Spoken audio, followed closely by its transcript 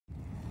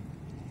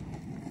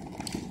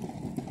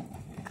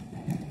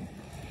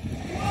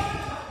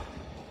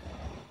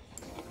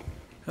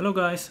Hello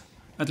guys,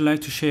 I'd like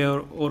to share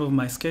all of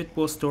my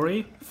skateboard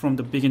story from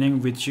the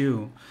beginning with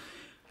you.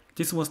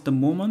 This was the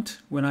moment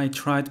when I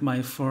tried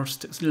my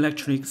first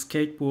electric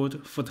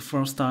skateboard for the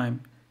first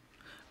time.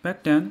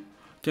 Back then,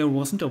 there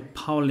wasn't a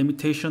power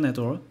limitation at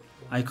all.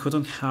 I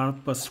couldn't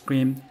help but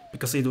scream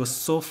because it was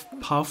so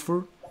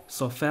powerful,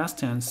 so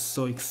fast and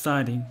so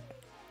exciting.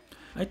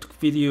 I took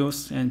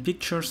videos and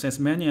pictures as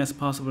many as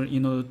possible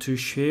in order to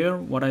share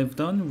what I've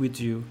done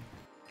with you.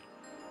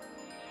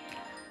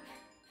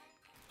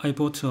 I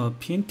bought a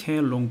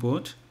pintail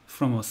longboard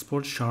from a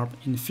sports shop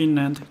in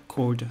Finland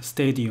called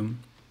Stadium.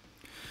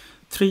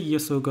 3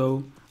 years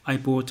ago, I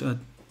bought a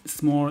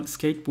small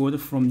skateboard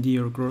from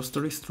near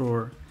grocery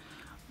store.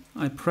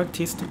 I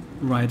practiced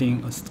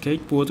riding a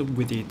skateboard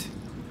with it.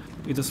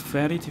 It was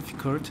very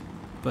difficult,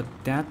 but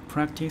that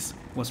practice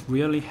was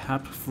really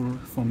helpful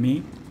for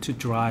me to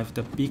drive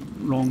the big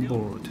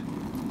longboard.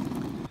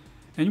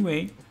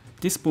 Anyway,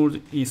 this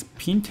board is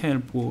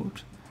pintail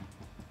board.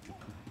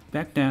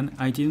 Back then,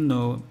 I didn't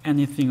know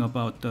anything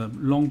about the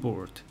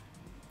longboard.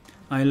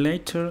 I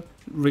later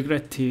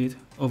regretted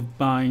of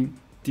buying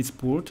this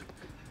board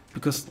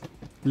because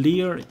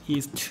rear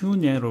is too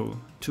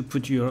narrow to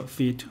put your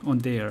feet on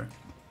there.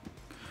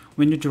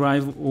 When you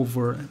drive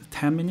over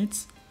 10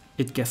 minutes,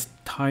 it gets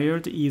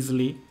tired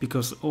easily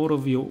because all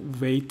of your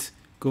weight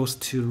goes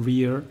to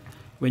rear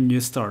when you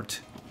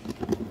start.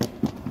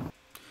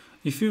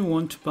 If you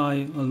want to buy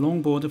a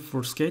longboard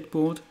for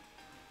skateboard,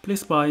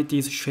 please buy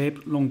this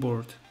shaped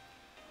longboard.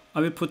 I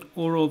will put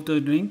all of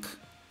the link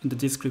in the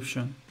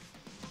description.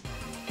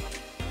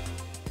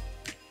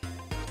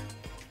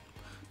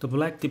 The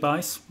black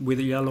device with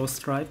a yellow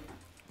stripe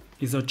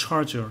is a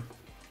charger,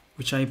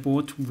 which I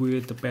bought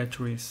with the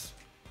batteries.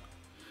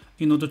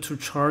 In order to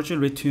charge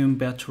lithium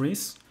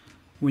batteries,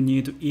 we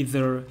need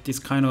either this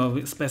kind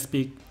of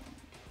specific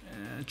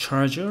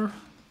charger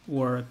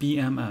or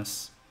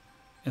BMS,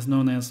 as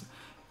known as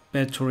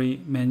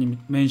Battery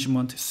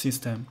Management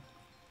System.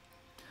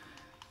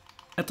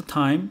 At the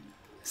time,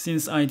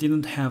 since I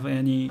didn't have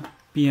any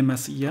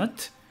BMS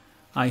yet,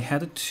 I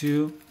had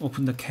to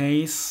open the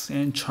case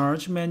and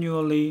charge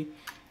manually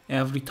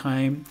every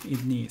time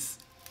it needs.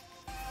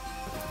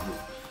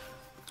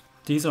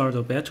 These are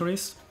the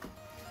batteries.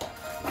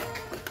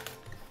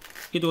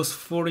 It was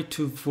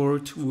 42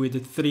 volt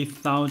with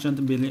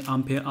 3000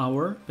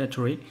 mAh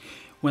battery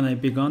when I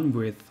began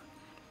with.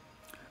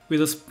 It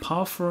was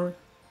powerful,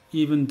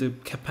 even the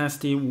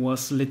capacity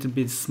was a little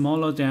bit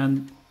smaller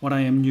than what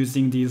I am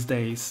using these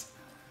days.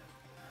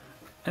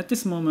 At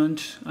this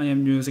moment, I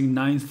am using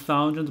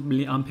 9000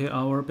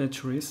 mAh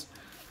batteries.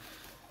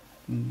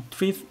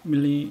 3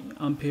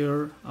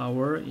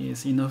 mAh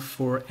is enough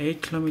for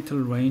 8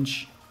 km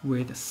range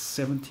with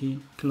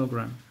 70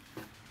 kg.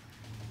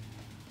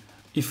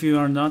 If you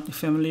are not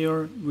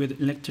familiar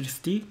with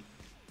electricity,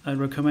 I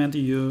recommend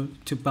you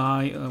to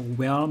buy a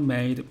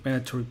well-made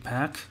battery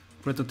pack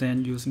rather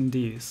than using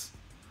these.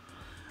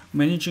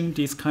 Managing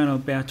this kind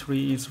of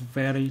battery is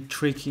very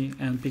tricky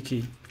and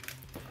picky.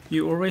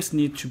 You always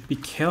need to be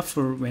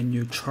careful when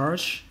you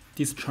charge,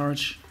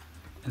 discharge,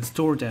 and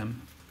store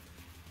them.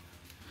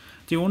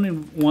 The only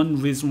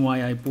one reason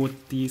why I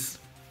bought these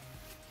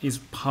is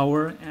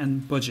power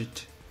and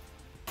budget.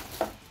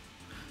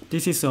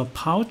 This is a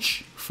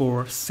pouch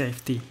for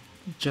safety,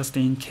 just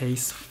in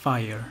case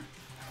fire.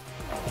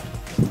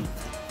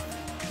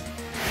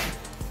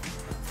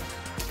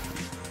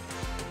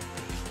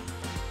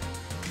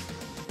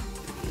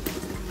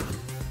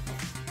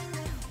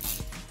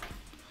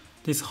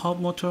 This hub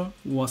motor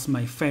was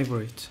my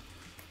favorite.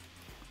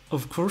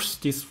 Of course,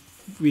 these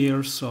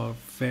wheels are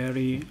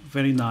very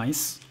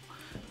nice,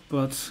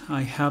 but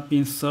I have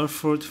been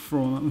suffered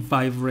from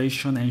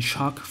vibration and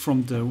shock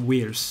from the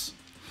wheels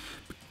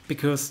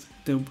because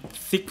the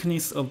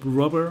thickness of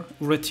rubber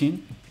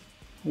retin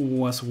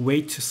was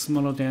way too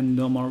smaller than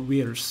normal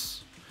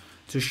wheels.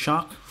 The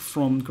shock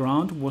from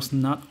ground was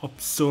not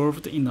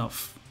absorbed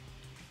enough.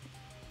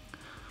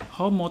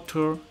 Hub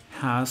motor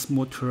has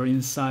motor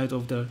inside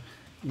of the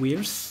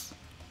wheels.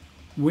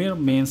 Wheel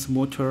means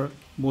motor,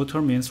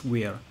 motor means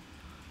wheel.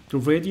 The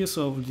radius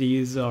of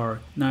these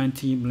are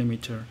 90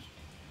 mm.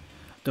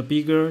 The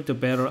bigger the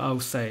better, I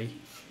would say.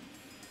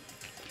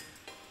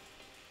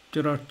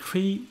 There are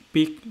 3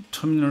 big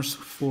terminals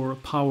for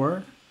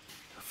power,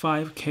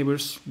 5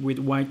 cables with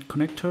white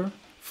connector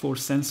for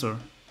sensor.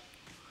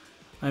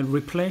 I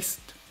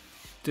replaced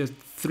the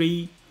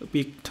 3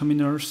 big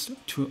terminals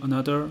to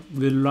another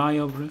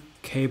reliable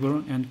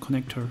cable and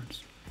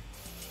connectors.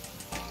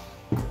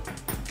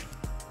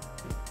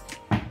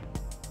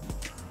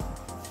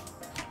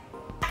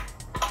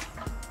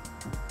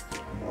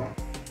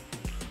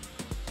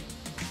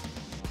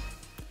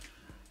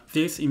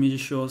 This image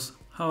shows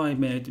how I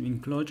made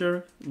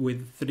enclosure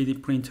with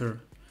 3D printer.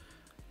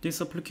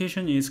 This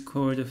application is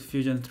called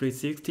Fusion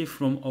 360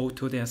 from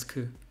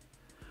Autodesk.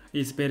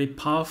 It's very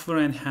powerful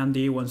and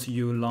handy once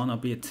you learn a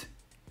bit.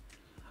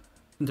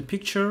 In the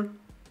picture,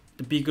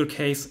 the bigger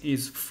case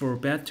is for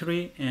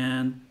battery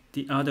and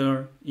the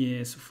other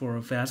is for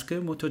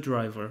VESC motor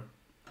driver.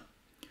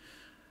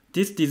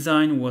 This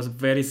design was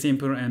very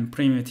simple and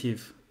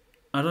primitive.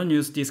 I don't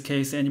use this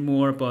case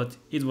anymore, but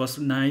it was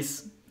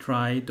nice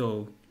try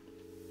though.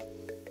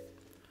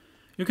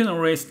 You can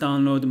always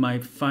download my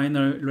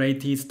final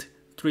latest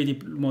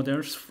 3D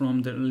models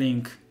from the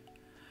link.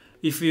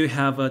 If you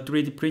have a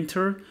 3D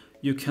printer,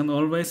 you can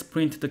always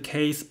print the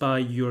case by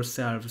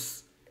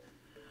yourselves.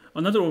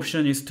 Another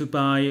option is to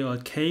buy a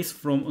case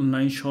from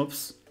online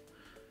shops.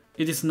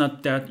 It is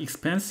not that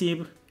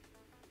expensive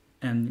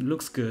and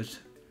looks good.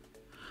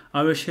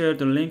 I will share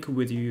the link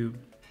with you.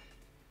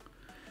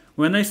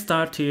 When I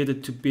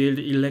started to build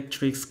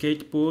electric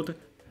skateboard,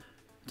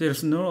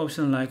 there's no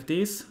option like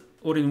this,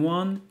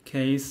 all-in-one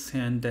case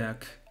and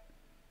deck.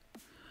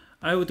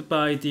 I would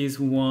buy this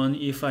one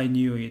if I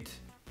knew it.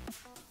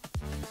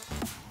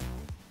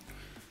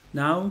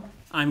 Now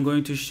I'm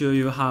going to show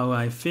you how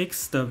I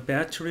fix the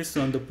batteries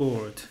on the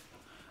board.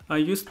 I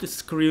used the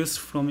screws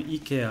from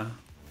IKEA.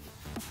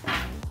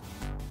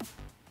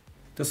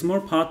 The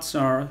small parts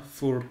are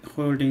for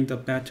holding the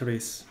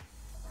batteries.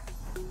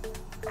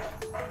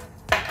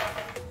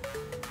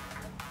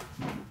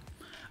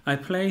 I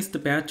placed the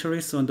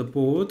batteries on the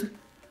board,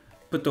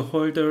 put the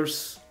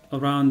holders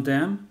around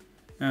them,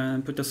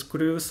 and put the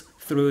screws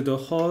through the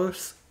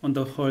holes on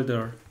the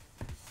holder.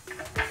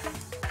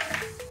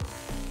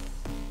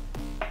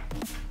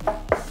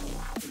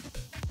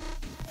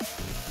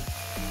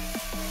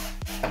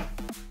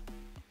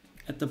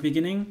 At the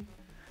beginning,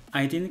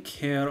 I didn't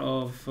care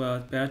of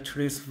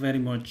batteries very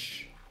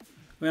much.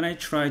 When I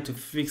tried to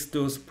fix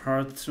those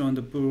parts on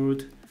the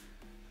board,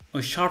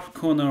 a sharp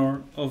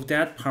corner of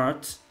that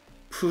part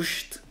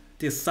pushed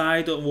the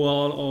side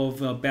wall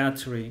of a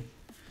battery.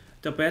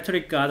 The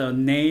battery got a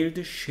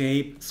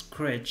nail-shaped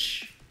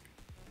scratch.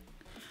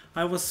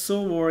 I was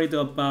so worried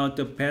about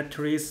the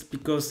batteries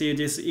because it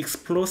is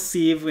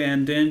explosive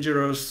and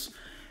dangerous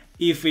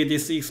if it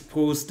is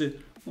exposed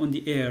on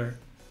the air.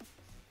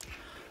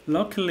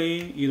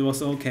 Luckily, it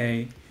was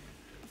okay.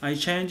 I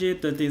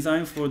changed the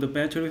design for the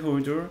battery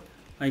holder.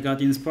 I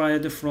got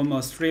inspired from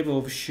a strip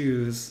of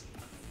shoes.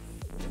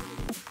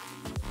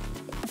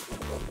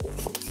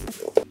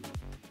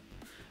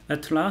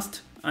 At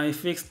last, I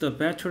fixed the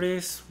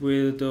batteries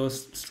with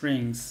those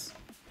strings.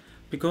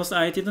 Because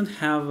I didn't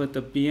have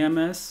the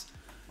BMS,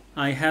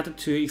 I had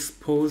to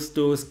expose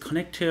those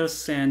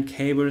connectors and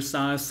cables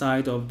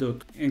outside of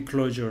the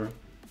enclosure.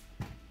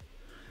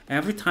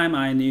 Every time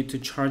I need to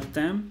charge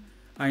them,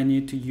 I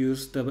need to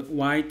use the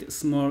white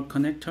small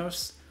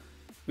connectors,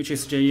 which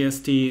is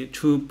JST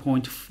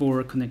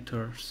 2.4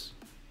 connectors.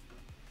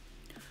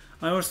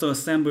 I also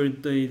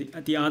assembled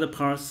the other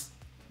parts,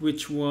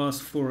 which was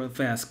for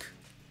VESC.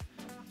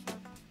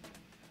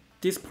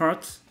 This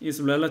part is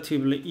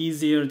relatively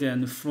easier than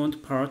the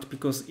front part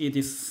because it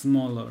is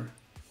smaller.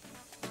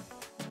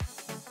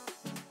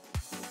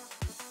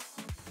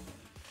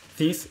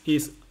 This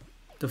is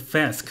the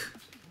VESC,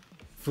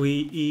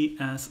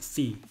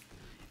 VESC,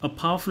 a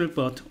powerful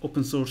but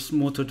open source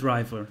motor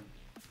driver.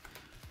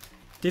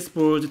 This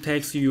board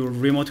takes your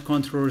remote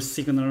control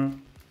signal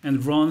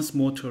and runs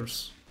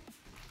motors.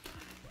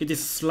 It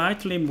is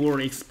slightly more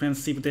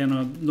expensive than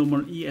a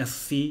normal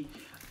ESC,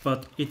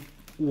 but it's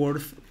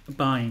worth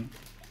buying.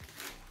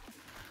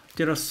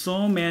 There are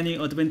so many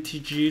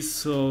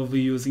advantages of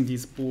using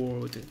this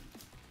board.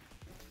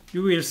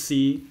 You will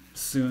see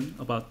soon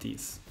about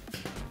this.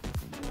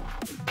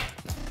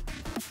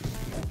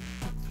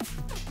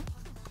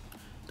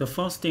 The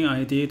first thing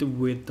I did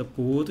with the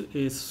board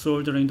is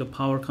soldering the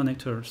power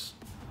connectors.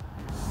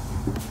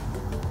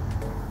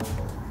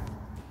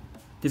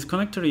 This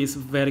connector is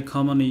very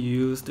commonly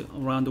used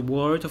around the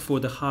world for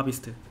the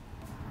hobbyist.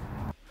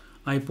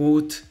 I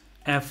bought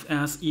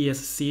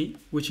FSESC,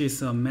 which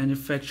is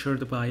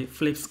manufactured by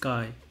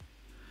FlipSky.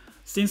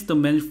 Since the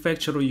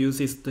manufacturer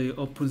uses the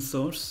open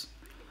source,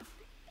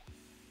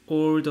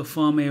 all the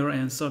firmware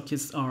and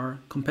circuits are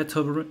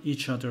compatible with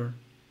each other.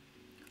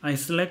 I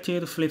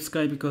selected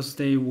FlipSky because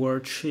they were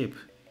cheap.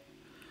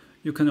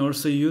 You can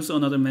also use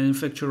another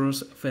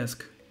manufacturer's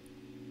VESC.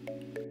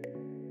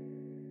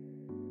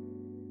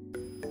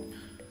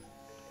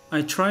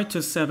 I tried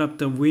to set up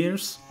the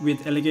wheels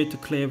with alligator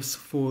clips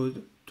for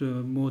the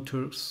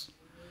motors.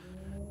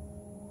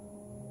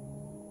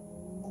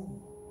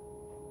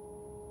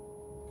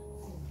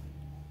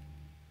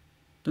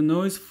 The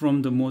noise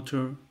from the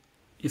motor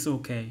is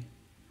okay.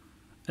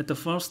 At the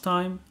first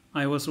time,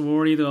 I was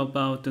worried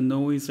about the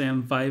noise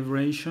and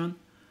vibration,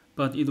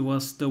 but it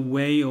was the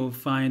way of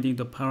finding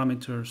the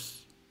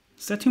parameters.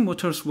 Setting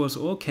motors was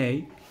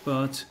okay,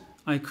 but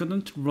I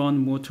couldn't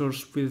run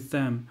motors with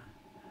them.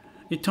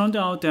 It turned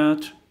out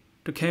that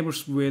the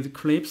cables with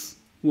clips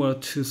were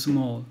too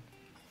small.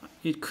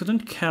 It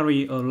couldn't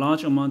carry a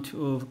large amount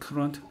of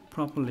current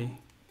properly.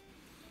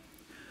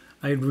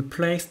 I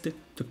replaced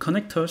the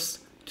connectors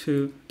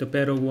to the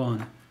better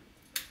one.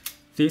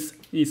 This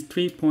is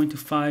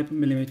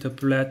 3.5mm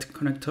flat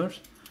connector.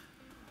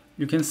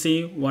 You can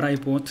see what I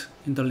bought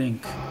in the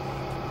link.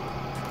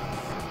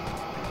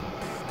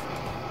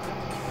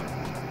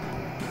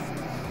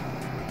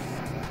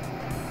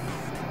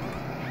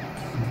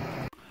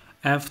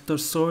 After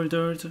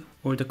soldered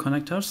all the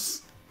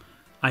connectors,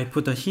 I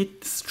put a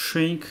heat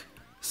shrink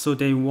so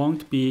they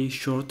won't be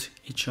short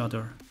each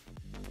other.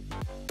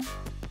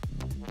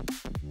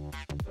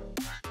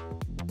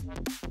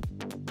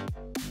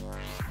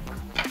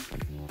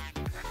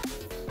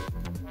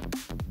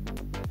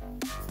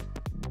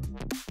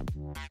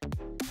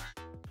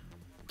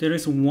 There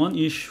is one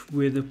issue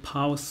with the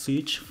power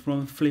switch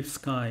from Flip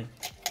Sky.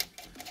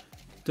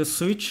 The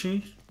switch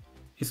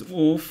is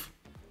off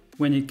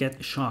when it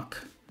gets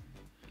shock.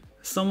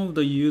 Some of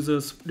the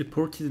users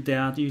reported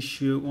that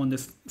issue on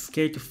the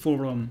skate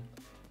forum.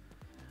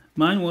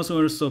 Mine was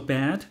also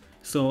bad,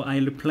 so I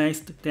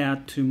replaced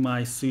that to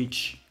my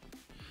switch.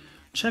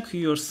 Check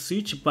your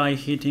switch by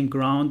hitting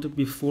ground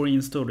before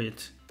install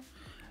it.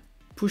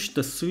 Push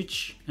the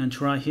switch and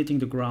try hitting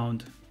the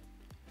ground.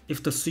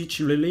 If the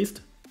switch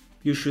released,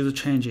 you should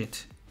change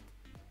it.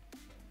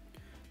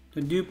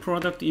 The new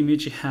product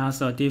image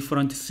has a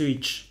different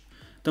switch.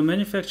 The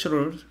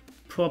manufacturer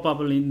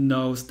probably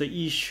knows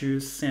the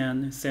issues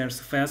and sells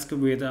VESC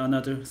with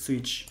another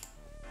switch.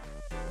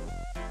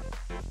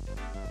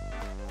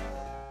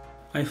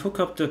 I hook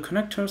up the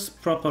connectors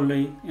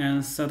properly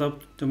and set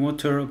up the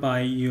motor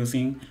by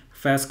using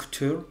VESC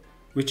tool,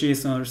 which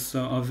is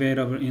also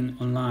available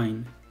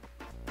online.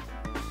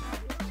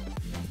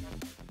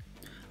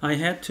 I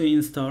had to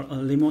install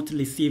a remote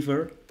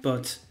receiver,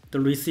 but the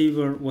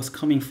receiver was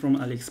coming from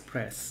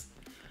AliExpress.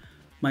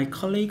 My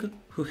colleague,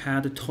 who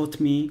had taught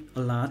me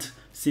a lot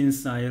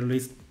since I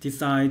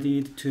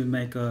decided to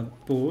make a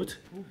board,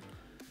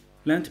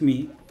 lent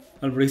me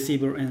a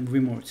receiver and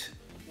remote.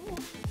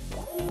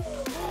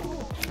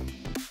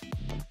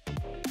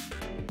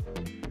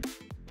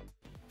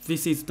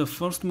 This is the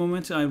first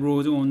moment I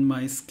rode on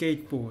my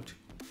skateboard.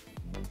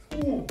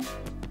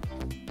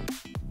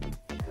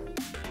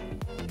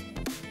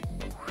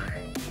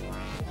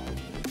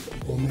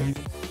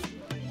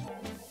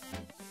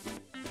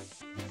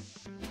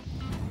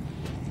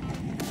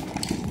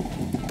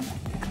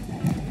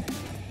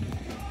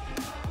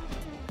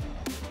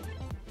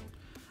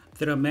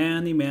 There are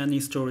many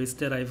stories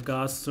that I've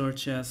got,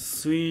 such as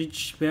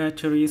switch,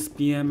 batteries,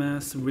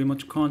 BMS,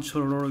 remote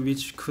controller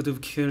which could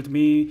have killed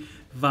me,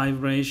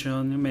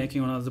 vibration,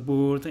 making another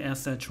board,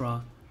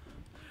 etc.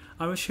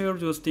 I will share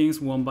those things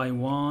one by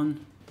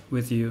one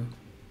with you.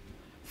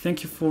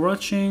 Thank you for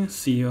watching,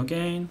 see you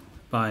again,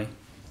 bye.